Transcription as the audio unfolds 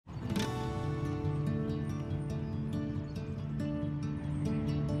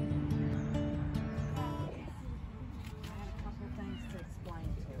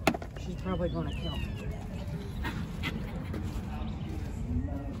probably gonna kill me.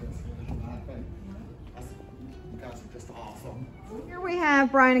 You guys are just awesome. Here we have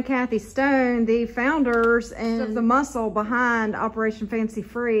Bryan and Kathy Stone, the founders and of the muscle behind Operation Fancy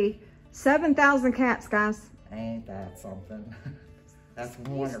Free. 7,000 cats, guys. Ain't that something? That's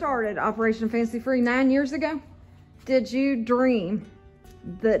wonderful. You started Operation Fancy Free 9 years ago. Did you dream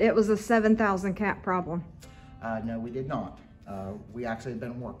that it was a 7,000 cat problem? No, we did not. We actually had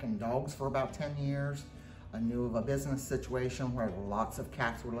been working dogs for about 10 years. I knew of a business situation where lots of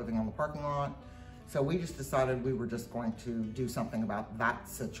cats were living on the parking lot. So we just decided we were just going to do something about that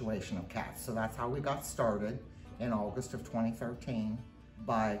situation of cats. So that's how we got started in August of 2013.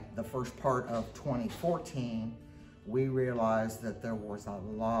 By the first part of 2014, we realized that there was a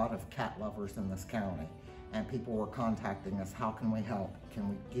lot of cat lovers in this county, and people were contacting us. How can we help? Can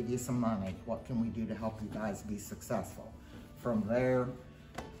we give you some money? What can we do to help you guys be successful? From there,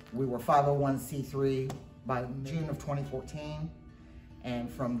 we were 501c3 by June of 2014,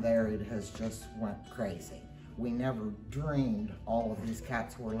 and from there it has just went crazy. We never dreamed all of these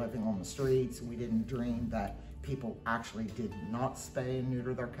cats were living on the streets. We didn't dream that people actually did not spay and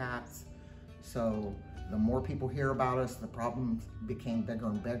neuter their cats. So the more people hear about us, the problems became bigger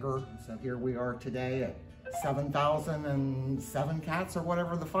and bigger. So here we are today at 7,007 cats, or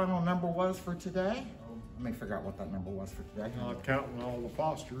whatever the final number was for today. Let me figure out what that number was for today. Not counting all the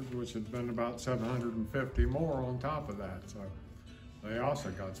fosters, which had been about 750 more on top of that. So they also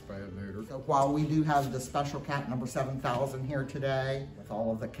got spayed and neutered. So while we do have the special cat number 7,000 here today, with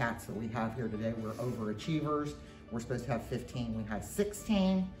all of the cats that we have here today, we're overachievers. We're supposed to have 15, we had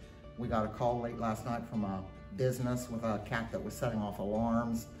 16. We got a call late last night from a business with a cat that was setting off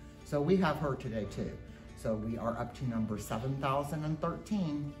alarms. So we have her today too. So we are up to number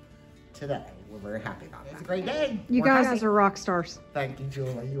 7,013 today. We're very happy about it. It's a great day. You guys are rock stars. Thank you,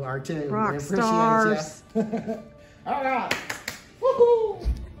 Julie. You are too. Rock we appreciate stars. You. All right. Woohoo!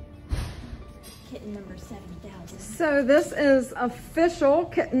 Kitten number 7,000. So this is official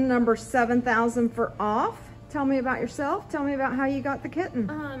kitten number 7,000 for off. Tell me about yourself. Tell me about how you got the kitten.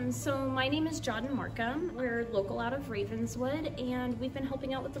 So my name is Jordan Markham. We're local out of Ravenswood, and we've been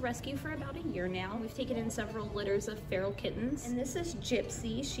helping out with the rescue for about a year now. We've taken in several litters of feral kittens. And this is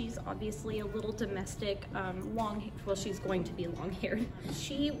Gypsy. She's obviously a little domestic, well, she's going to be long-haired.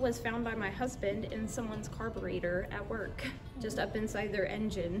 She was found by my husband in someone's carburetor at work, just up inside their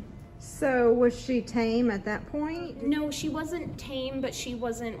engine. So was she tame at that point? No, she wasn't tame, but she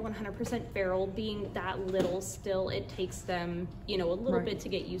wasn't 100% feral. Being that little still, it takes them, you know, a little bit to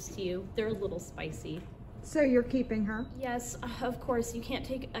get used to you. They're a little spicy. So you're keeping her? Yes, of course. You can't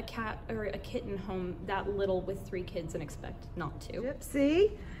take a cat or a kitten home that little with 3 kids and expect not to.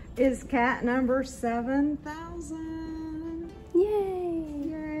 Gypsy is cat number 7,000. Yay!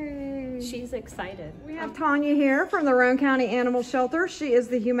 Yay! She's excited. We have Tanya here from the Roane County Animal Shelter. She is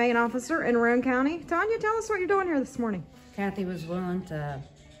the humane officer in Roane County. Tanya, tell us what you're doing here this morning. Kathy was willing to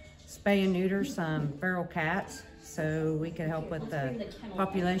spay and neuter some feral cats so we could help with the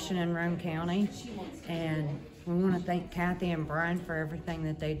population in Roane County. And we want to thank Kathy and Bryan for everything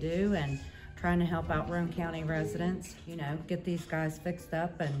that they do and trying to help out Roane County residents, you know, get these guys fixed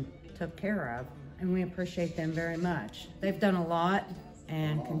up and took care of. And we appreciate them very much. They've done a lot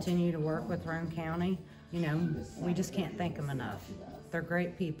and continue to work with Roane County. You know, we just can't thank them enough. They're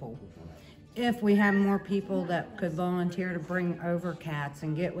great people. If we have more people that could volunteer to bring over cats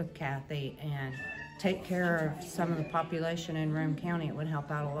and get with Kathy and take care of some of the population in Roane County, it would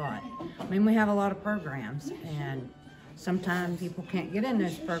help out a lot. I mean, we have a lot of programs, and sometimes people can't get in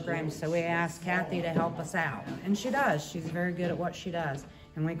those programs, so we ask Kathy to help us out. And she does. She's very good at what she does.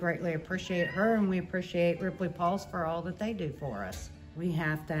 And we greatly appreciate her, and we appreciate Ripley Pulse for all that they do for us. We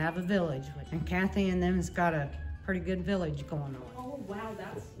have to have a village, and Kathy and them has got a pretty good village going on. Oh, wow,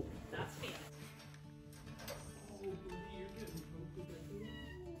 that's fantastic.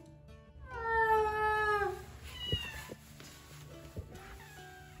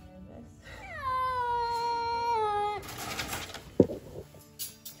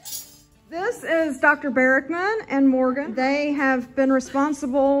 This is Dr. Barrickman and Morgan. They have been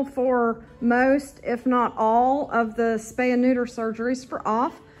responsible for most, if not all, of the spay and neuter surgeries for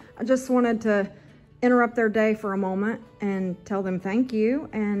off. I just wanted to interrupt their day for a moment and tell them thank you.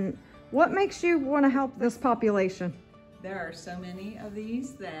 And what makes you want to help this population? There are so many of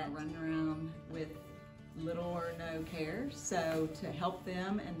these that run around with little or no care. So to help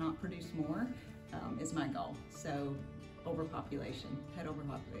them and not produce more is my goal. So overpopulation, pet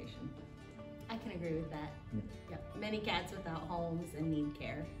overpopulation. I can agree with that. Yep. Many cats without homes and need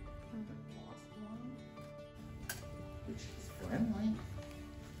care. Which is friendly.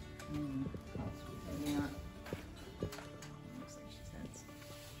 That's